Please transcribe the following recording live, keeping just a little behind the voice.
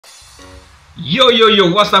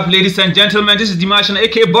Yo, what's up, ladies and gentlemen? This is Dimashan,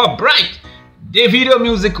 aka Bob Bright. Davido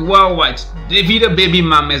music worldwide, Davido baby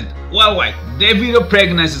mamas worldwide, Davido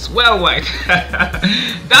pregnancies worldwide.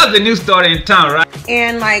 That's the new story in town, right?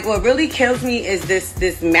 And like, what really kills me is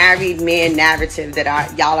this married man narrative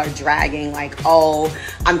that y'all are dragging. Like, oh,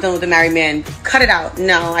 I'm done with the married man. Cut it out.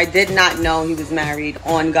 No, I did not know he was married.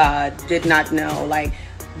 On God, did not know. Like,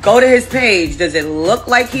 go to his page. Does it look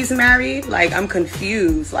like he's married? Like, I'm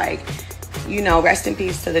confused. Like, you know, rest in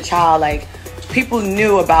peace to the child. Like, people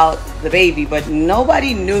knew about the baby, but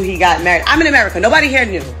nobody knew he got married. I'm in America. Nobody here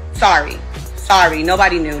knew. Sorry.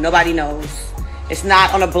 Nobody knew. Nobody knows. It's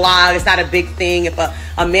not on a blog. It's not a big thing. If a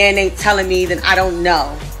man ain't telling me, then I don't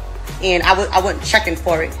know. And I wasn't checking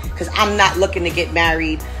for it because I'm not looking to get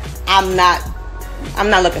married. I'm not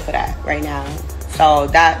looking for that right now. So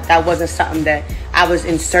that wasn't something that I was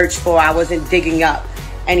in search for. I wasn't digging up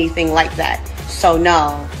anything like that. So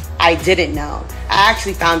no, I didn't know. I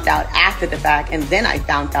actually found out after the fact, and then I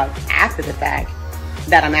found out after the fact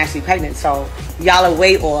that I'm actually pregnant. So y'all are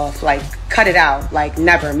way off. Like, cut it out. Like,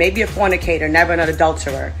 never. Maybe a fornicator, never an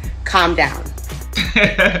adulterer. Calm down.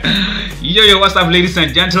 Yo, what's up, ladies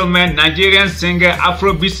and gentlemen? Nigerian singer,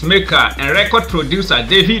 Afrobeat maker, and record producer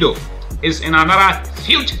Davido is in another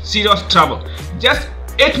huge serious trouble. Just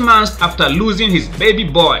 8 months after losing his baby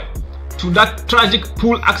boy to that tragic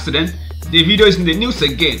pool accident, Davido is in the news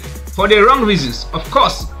again for the wrong reasons, of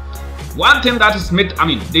course. One thing that has made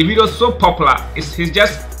Davido so popular is his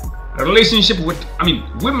just relationship with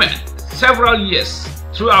women. Several years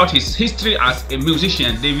throughout his history as a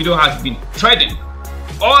musician, Davido has been treading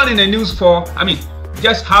all in the news for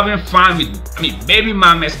just having fun with baby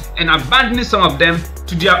mamas and abandoning some of them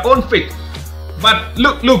to their own fate. But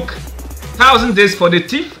look, 1,000 days for the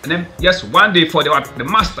thief and then just 1 day for the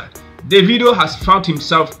master. Davido has found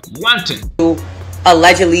himself wanting to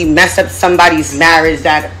allegedly mess up somebody's marriage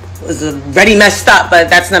that was already messed up, but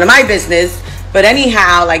that's none of my business. But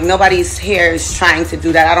anyhow, like, nobody's here is trying to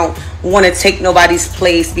do that. I don't want to take nobody's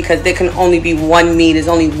place because there can only be one me. There's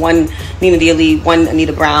only one Nina the Elite, one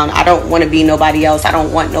Anita Brown. I don't want to be nobody else. I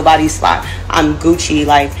don't want nobody's spot. I'm Gucci.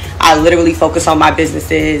 Like, I literally focus on my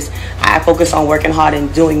businesses. I focus on working hard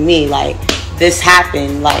and doing me. Like, this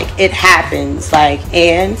happened. Like, it happens. Like,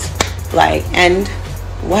 and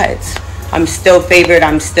what? I'm still favored.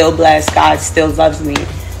 I'm still blessed. God still loves me.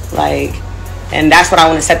 Like, and that's what I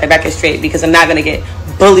want to set the record straight, because I'm not going to get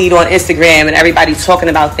bullied on Instagram and everybody talking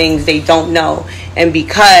about things they don't know. And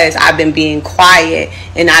because I've been being quiet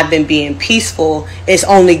and I've been being peaceful, it's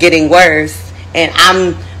only getting worse. And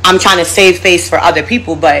I'm trying to save face for other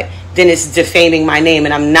people, but then it's defaming my name,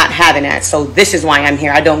 and I'm not having that. So this is why I'm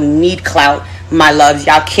here. I don't need clout, my loves.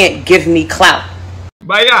 Y'all can't give me clout.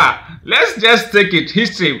 But yeah, let's just take it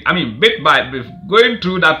history, bit by bit, going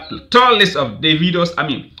through that tall list of Davido's,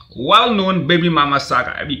 well-known baby mama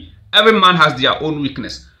saga. Every man has their own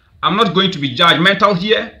weakness. I'm not going to be judgmental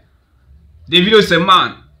here. Davido is a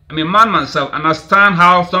man. Man myself. Understand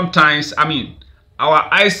how sometimes,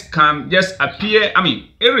 our eyes can just appear,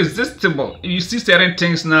 irresistible. If you see certain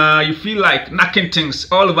things now, you feel like knocking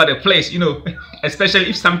things all over the place, especially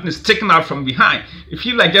if something is taken out from behind. You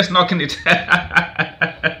feel like just knocking it.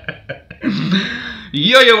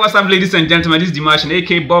 Yo, what's up, ladies and gentlemen? This is Dimashan,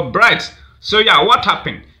 aka Bob Bright. So yeah, what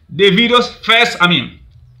happened? Davido's first,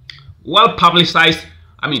 well publicized,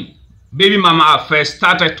 baby mama affair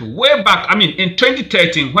started way back, in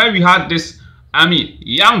 2013, when we had this,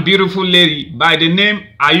 young beautiful lady by the name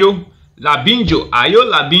Ayo Labinjo.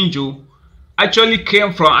 Ayo Labinjo actually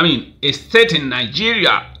came from, a state in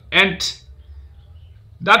Nigeria, and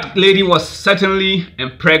that lady was certainly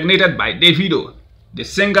impregnated by Davido. The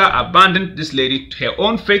singer abandoned this lady to her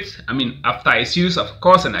own fate, after a series of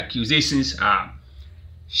calls and accusations.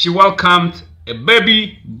 She welcomed a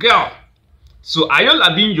baby girl. So Ayo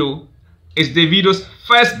Labinjo is Davido's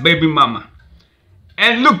first baby mama.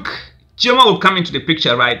 And look, Chioma will come into the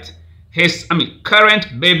picture, right? His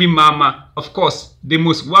current baby mama, of course, the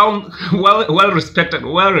most well respected,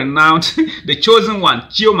 well renowned, the chosen one,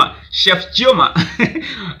 Chioma, Chef Chioma,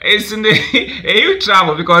 is in a huge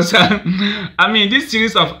trouble because this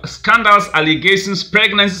series of scandals, allegations,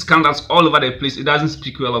 pregnancy scandals all over the place. It doesn't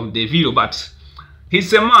speak well of Davido, but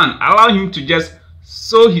he's a man. Allow him to just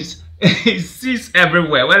sow his seeds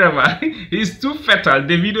everywhere, wherever. He's too fertile.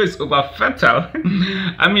 Davido is over fertile.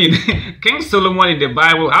 King Solomon in the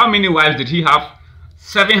Bible, how many wives did he have?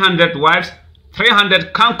 700 wives,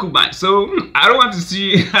 300 concubines. So I don't want to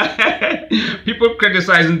see people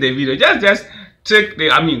criticizing Davido. Just take the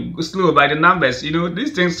go slow by the numbers.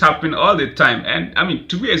 These things happen all the time. And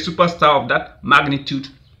to be a superstar of that magnitude,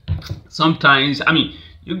 sometimes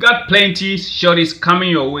You got plenty shorties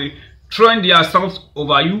coming your way, throwing themselves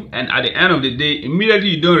over you, and at the end of the day, immediately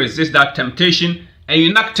you don't resist that temptation and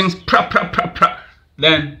you knock things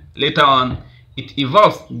Then later on, it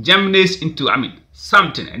evolves, germinates into,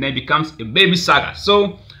 something, and then becomes a baby saga.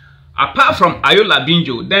 So apart from Ayola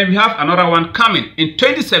Binjo, then we have another one coming in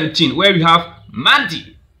 2017 where we have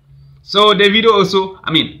Mandy. So Davido also,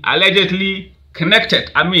 allegedly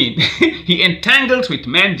connected. He entangled with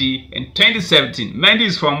Mandy in 2017. Mandy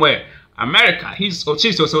is from where? America.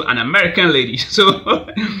 She's also an American lady. So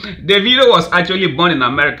Davido was actually born in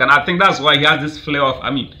America, and I think that's why he has this flair of,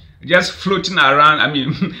 just floating around,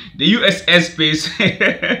 the USS space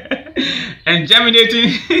and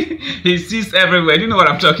germinating his seeds everywhere. Do you know what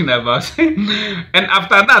I'm talking about? And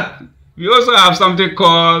after that, we also have something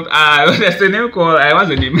called, there's a name called, what's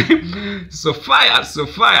the name? Sophia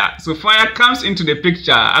comes into the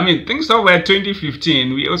picture. Think somewhere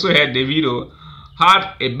 2015, we also had Davido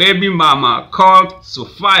had a baby mama called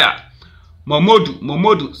Sophia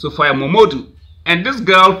Momodu. And this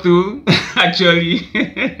girl too actually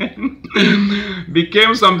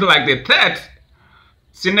became something like the third.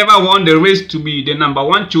 She never won the race to be the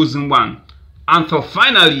 #1 chosen one. And so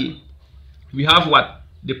finally, we have what?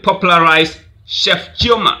 The popularized Chef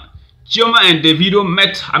Chioma. Chioma and Davido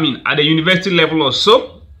met, at the university level or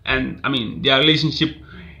so. And, their relationship,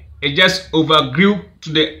 it just overgrew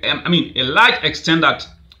to the, a large extent that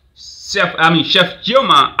Chef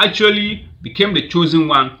Chioma actually became the chosen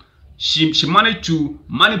one. She managed to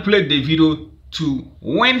manipulate Davido to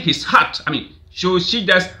win his heart. So she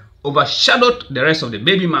just overshadowed the rest of the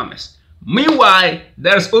baby mamas. Meanwhile,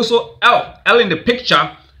 there's also L in the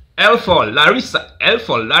picture. L for Larissa.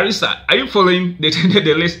 Are you following the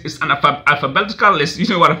list? It's an alphabetical list. You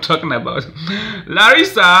know what I'm talking about.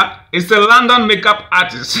 Larissa is a London makeup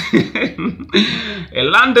artist. A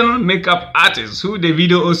London makeup artist who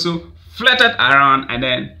Davido also flirted around, and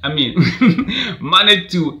then managed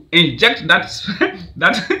to inject that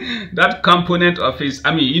component of his,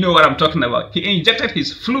 you know what I'm talking about. He injected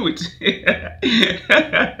his fluid.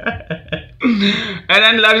 And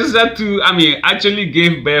then Larissa too, actually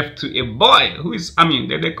gave birth to a boy who is,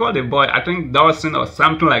 they call the boy, I think Dawson or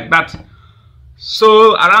something like that.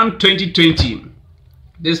 So around 2020,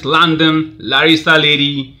 this London Larissa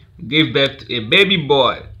lady gave birth to a baby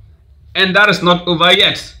boy. And that is not over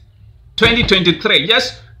yet. 2023,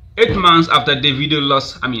 just 8 months after Davido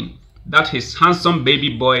lost, that his handsome baby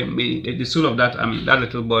boy, the soul of that, that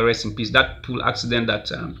little boy, rest in peace, that pool accident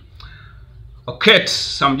that occurred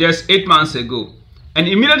just 8 months ago. And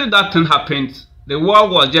immediately that thing happened, the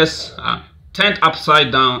world was just turned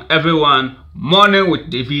upside down. Everyone mourning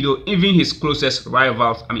with Davido, even his closest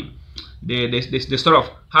rivals. They sort of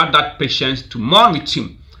had that patience to mourn with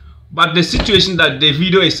him. But the situation that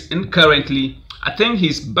Davido is in currently, I think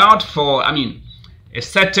he's bound for, a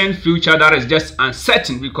certain future that is just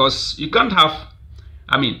uncertain, because you can't have,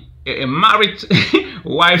 a married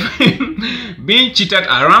wife being cheated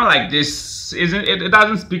around like this. It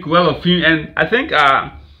doesn't speak well of him. And I think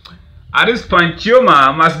at this point,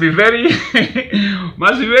 Chioma must be very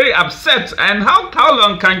upset. And how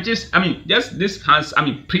long can just this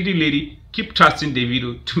pretty lady keep trusting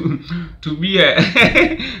Davido to be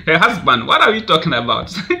her husband? What are we talking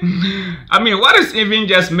about? What is even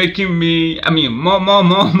just making me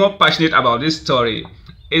more passionate about this story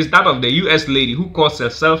is that of the US lady who calls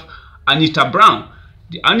herself Anita Brown.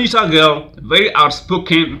 The Anita girl, very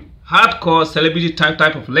outspoken, hardcore celebrity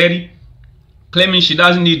type of lady, claiming she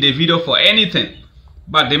doesn't need Davido for anything.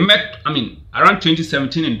 But they met, around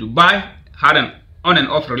 2017 in Dubai, had an on and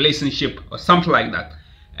off relationship or something like that.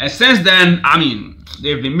 And since then,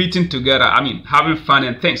 they've been meeting together, having fun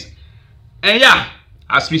and things. And yeah,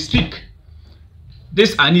 as we speak,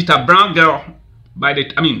 this Anita Brown girl, by the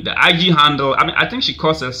IG handle, I think she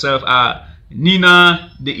calls herself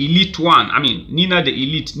Nina the Elite One. Nina the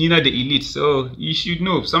Elite. So you should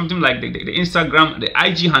know something like the Instagram, the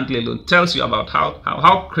IG handle alone tells you about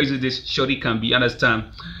how crazy this shorty can be. Understand?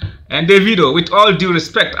 And Davido, with all due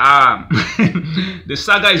respect, the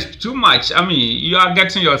saga is too much. You are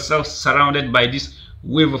getting yourself surrounded by this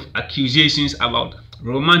wave of accusations about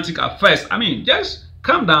romantic affairs. Just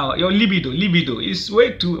calm down. Your libido is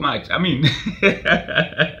way too much.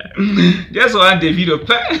 Just one Davido.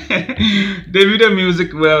 Davido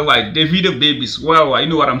music worldwide. Davido babies worldwide.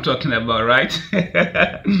 You know what I'm talking about, right?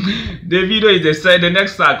 Davido is the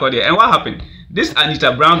next star there. And what happened? This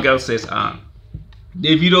Anita Brown girl says,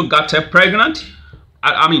 Davido got her pregnant.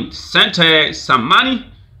 Sent her some money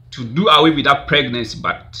to do away with that pregnancy,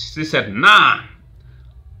 but she said, nah,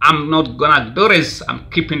 I'm not gonna do this. I'm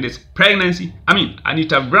keeping this pregnancy.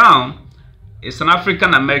 Anita Brown is an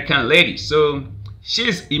African American lady. So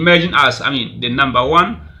she's emerging as, I mean, the number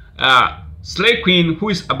one slay queen who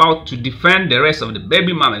is about to defend the rest of the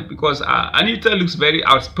baby mamas, because Anita looks very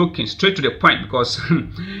outspoken, straight to the point, because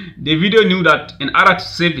Davido knew that in order to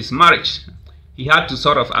save his marriage, he had to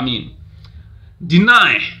sort of, I mean,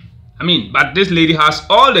 deny. I mean, but this lady has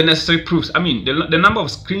all the necessary proofs. I mean, the number of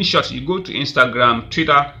screenshots, you go to Instagram,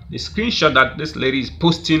 Twitter, the screenshot that this lady is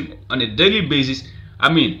posting on a daily basis,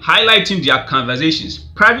 I mean, highlighting their conversations,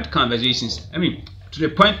 private conversations. I mean, to the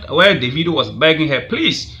point where Davido was begging her,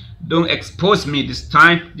 please don't expose me this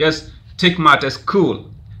time, just take matters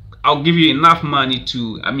cool. I'll give you enough money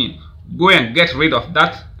to, I mean, go and get rid of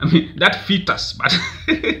that, I mean, that fetus. But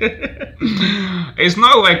it's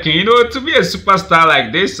not working. You know, to be a superstar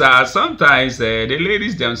like this, sometimes the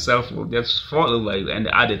ladies themselves will just fall over you, and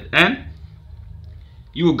at the end,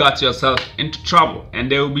 you got yourself into trouble,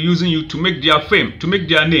 and they will be using you to make their fame, to make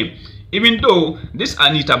their name. Even though this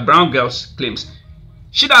Anita Brown girl claims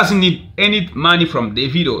she doesn't need any money from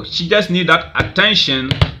Davido, she just needs that attention,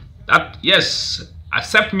 that, yes,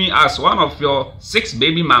 accept me as one of your 6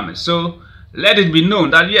 baby mamas. So let it be known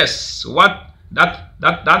that, yes, what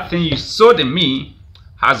that thing you sowed in me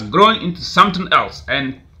has grown into something else.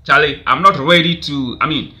 And Charlie, I'm not ready to, I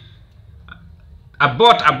mean,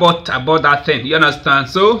 abort that thing. You understand?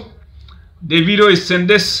 So Davido is in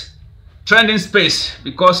this trending space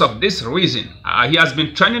because of this reason. He has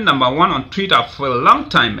been trending #1 on Twitter for a long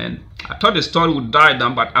time, and I thought the story would die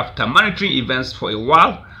down, but after monitoring events for a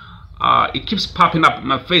while, it keeps popping up in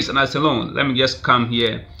my face, and I said, oh, let me just come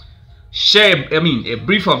here, share, I mean, a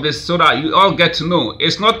brief of this so that you all get to know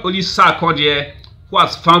it's not only Sarkodie who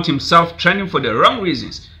has found himself trending for the wrong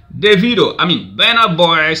reasons. Davido, I mean, Burna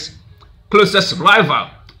Boy's closest rival.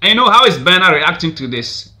 And you know, how is Burna reacting to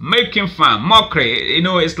this? Making fun, mockery. You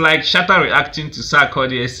know, it's like Shatta reacting to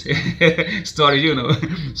Sarkodie's story, you know.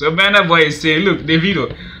 So Burna Boy is saying, look,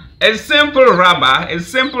 Davido, a simple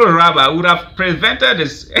rubber would have prevented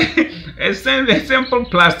this. a simple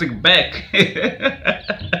plastic bag.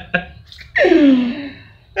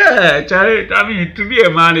 Yeah, Charlie, I mean, to be a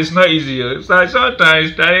man is not easy. So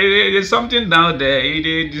sometimes, Charlie, there's something down there,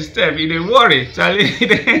 they disturb, they worry, Charlie.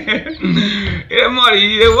 They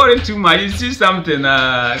worry too much. You see something,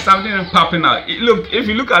 something popping out. Look, if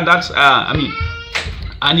you look at that, I mean,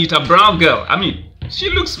 Anita Brown girl, I mean, she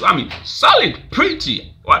looks, I mean, solid,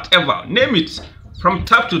 pretty, whatever, name it, from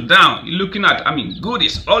top to down. You're looking at, I mean,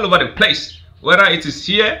 goodies all over the place, whether it is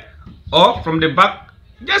here or from the back.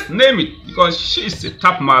 Just name it, because she's a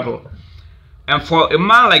top model. And for a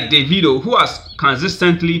man like Davido, who has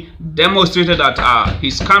consistently demonstrated that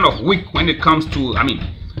he's kind of weak when it comes to, I mean,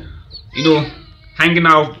 you know, hanging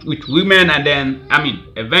out with women and then, I mean,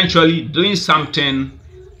 eventually doing something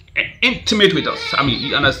intimate with us. I mean,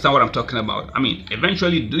 you understand what I'm talking about. I mean,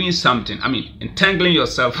 eventually doing something, I mean, entangling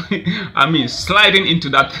yourself, I mean, sliding into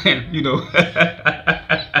that thing, you know.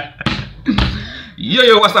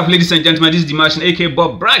 Yo, what's up, ladies and gentlemen? This is Dimashin, aka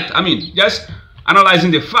Bob Bright. I mean, just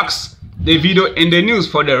analyzing the facts. The video in the news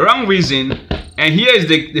for the wrong reason, and here is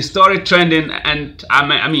the story trending. And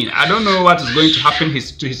I mean, I don't know what is going to happen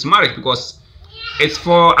to his marriage, because it's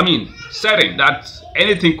for, I mean, certain that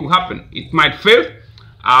anything could happen. It might fail,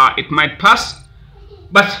 it might pass.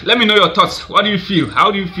 But let me know your thoughts. What do you feel?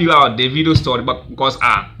 How do you feel about the video story? But because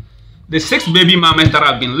the 6 baby mamas that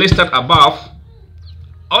have been listed above,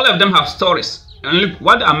 all of them have stories. And look,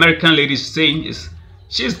 what the American lady is saying is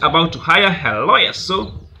she's about to hire her lawyer.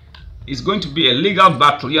 So it's going to be a legal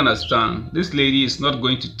battle, you understand? This lady is not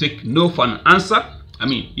going to take no for an answer. I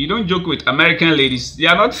mean, you don't joke with American ladies. They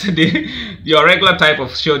are not your regular type of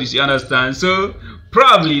shorties, you understand? So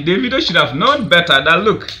probably Davido should have known better that,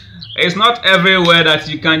 look, it's not everywhere that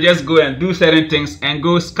you can just go and do certain things and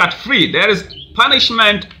go scot-free. There is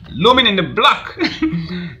punishment looming in the block.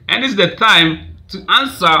 And it's the time to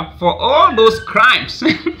answer for all those crimes.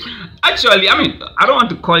 Actually, I mean, I don't want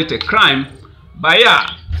to call it a crime, but yeah,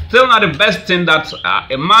 still not the best thing that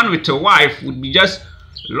a man with a wife would be just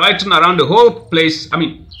loitering around the whole place, I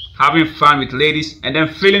mean, having fun with ladies and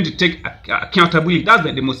then failing to take accountability. That's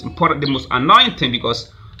the most important, the most annoying thing,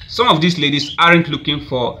 because some of these ladies aren't looking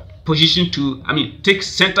for position to, I mean, take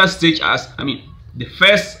center stage as, I mean, the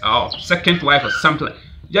first or second wife or something like.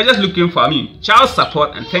 They're just looking for, I mean, child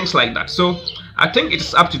support and things like that. So I think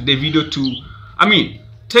it's up to Davido to, I mean,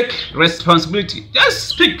 take responsibility. Just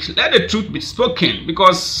speak. Let the truth be spoken,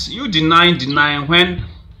 because you denying when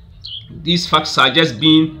these facts are just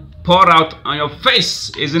being poured out on your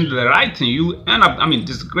face isn't the right thing. You end up, I mean,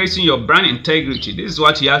 disgracing your brand integrity. This is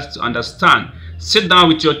what he has to understand. sit down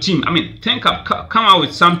with your team. I mean, think up, come out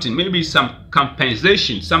with something, maybe some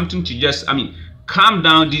compensation, something to just, I mean, calm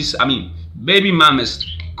down these, I mean, baby mamas,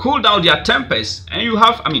 cool down their tempers, and you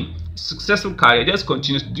have, I mean, successful career. Just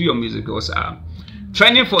continue to do your music, because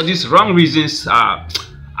trending for these wrong reasons, I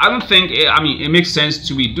don't think I mean, it makes sense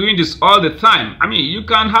to be doing this all the time. I mean, you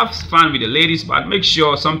can have fun with the ladies, but make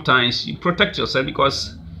sure sometimes you protect yourself,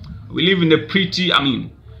 because we live in a pretty, I mean,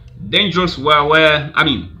 dangerous world where, I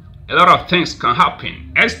mean, a lot of things can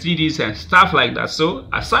happen, STDs and stuff like that. So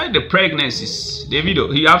aside the pregnancies,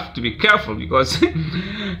 Davido, you have to be careful, because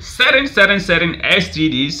certain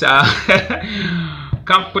STDs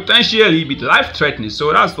can potentially be life-threatening.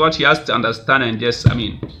 So that's what he has to understand, and just, I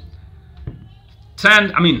mean,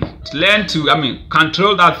 learn to, I mean,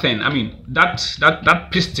 control that thing. I mean, that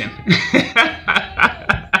piston.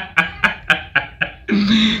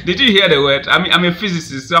 Did you hear the word? I mean, I'm a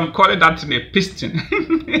physicist, so I'm calling that thing a piston.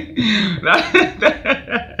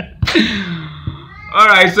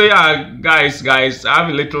 Alright, so yeah, guys, I have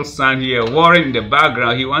a little son here worrying in the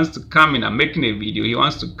background. He wants to come in. I'm making a video. He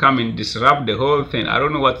wants to come and disrupt the whole thing. I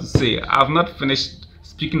don't know what to say. I've not finished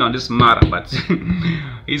speaking on this matter, but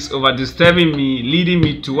he's over disturbing me, leading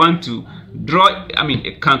me to want to draw, I mean,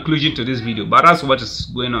 a conclusion to this video. But that's what is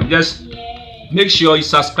going on. Just make sure you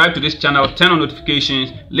subscribe to this channel, turn on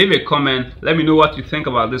notifications, leave a comment, let me know what you think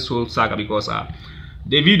about this whole saga, because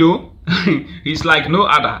Davido, he's like no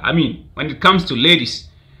other. I mean, when it comes to ladies,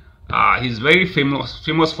 he's very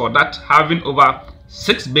famous for that, having over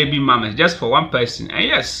 6 baby mamas just for one person. And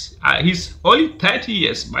yes, he's only 30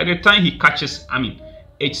 years. By the time he catches, I mean,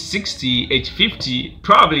 age 60, age 50,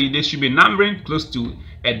 probably they should be numbering close to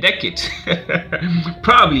a decade.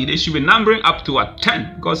 Probably they should be numbering up to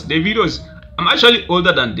 10, because Davido is, I'm actually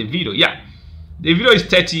older than Davido. Yeah, Davido is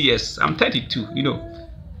 30 years. I'm 32, you know.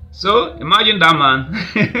 So imagine that man.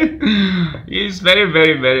 He's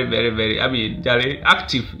very, I mean,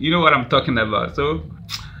 active. You know what I'm talking about. So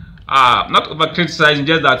not over criticizing,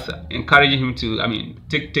 just that encouraging him to, I mean,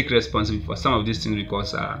 take responsibility for some of these things,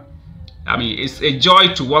 because I mean, it's a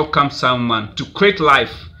joy to welcome someone, to create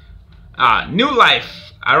life, new life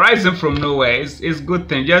arising from nowhere. It's a good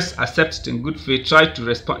thing. Just accept it in good faith. Try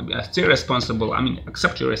to stay responsible. I mean,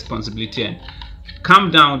 accept your responsibility and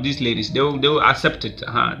calm down. These ladies, they will accept it. They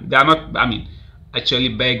are not, I mean, actually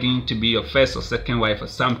begging to be your first or second wife or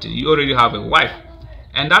something. You already have a wife.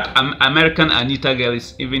 And that American Anita girl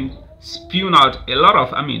is even spewing out a lot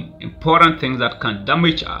of, I mean, important things that can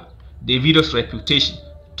damage Davido's reputation.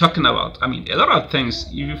 Talking about, I mean, a lot of things.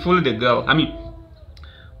 If you follow the girl, I mean,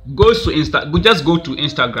 just go to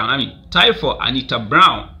Instagram. I mean, type for Anita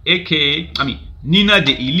Brown, aka, I mean, Nina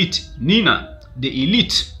the Elite. Nina the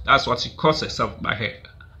Elite. That's what she calls herself by her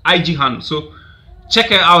IG handle. So check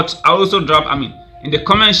her out. I also drop, I mean, in the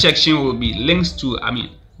comment section will be links to, I mean,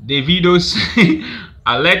 Davido's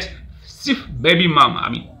alleged baby mama. I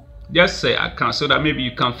mean, just say account, so that maybe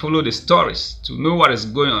you can follow the stories to know what is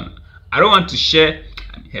going on. I don't want to share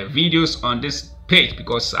her videos on this page,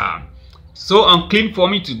 because so unclean for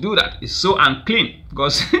me to do that. It's so unclean,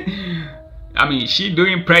 because I mean, she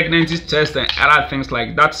doing pregnancy tests and other things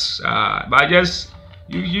like that. But just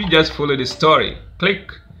you just follow the story.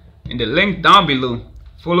 Click in the link down below.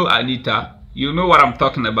 Follow Anita. You know what I'm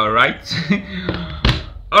talking about, right?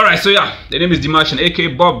 Alright, so yeah, the name is Dimashian, aka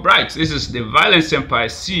Bob Bright. This is the Violence Empire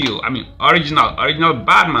CEO. I mean, original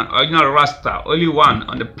Batman, original Rasta, only one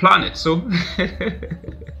on the planet. So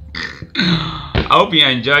I hope you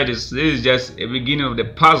enjoyed this. This is just a beginning of the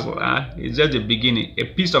puzzle. It's just the beginning, a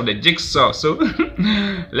piece of the jigsaw. So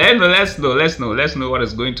let's know what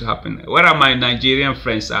is going to happen. Where are my Nigerian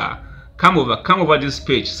friends? Come over this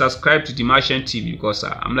page. Subscribe to Dimashian TV, because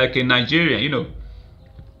I'm like a Nigerian, you know.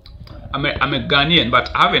 I'm a Ghanaian,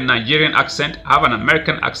 but I have a Nigerian accent. I have an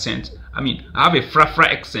American accent. I mean, I have a Fra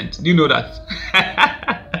accent. Do you know that?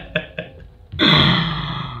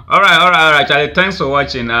 Alright, Charlie. Thanks for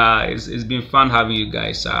watching. It's been fun having you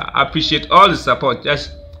guys. I appreciate all the support.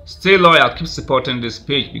 Just stay loyal. Keep supporting this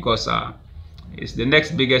page, because it's the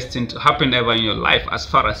next biggest thing to happen ever in your life as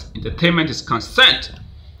far as entertainment is concerned.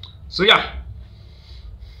 So yeah,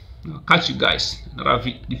 I'll catch you guys in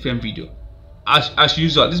another different video. As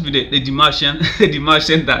usual, this video, the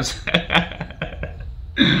Dimashian dance.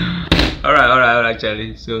 Alright,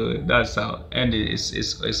 Charlie. So that's how, and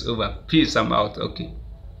it's over. Peace. I'm out. Okay.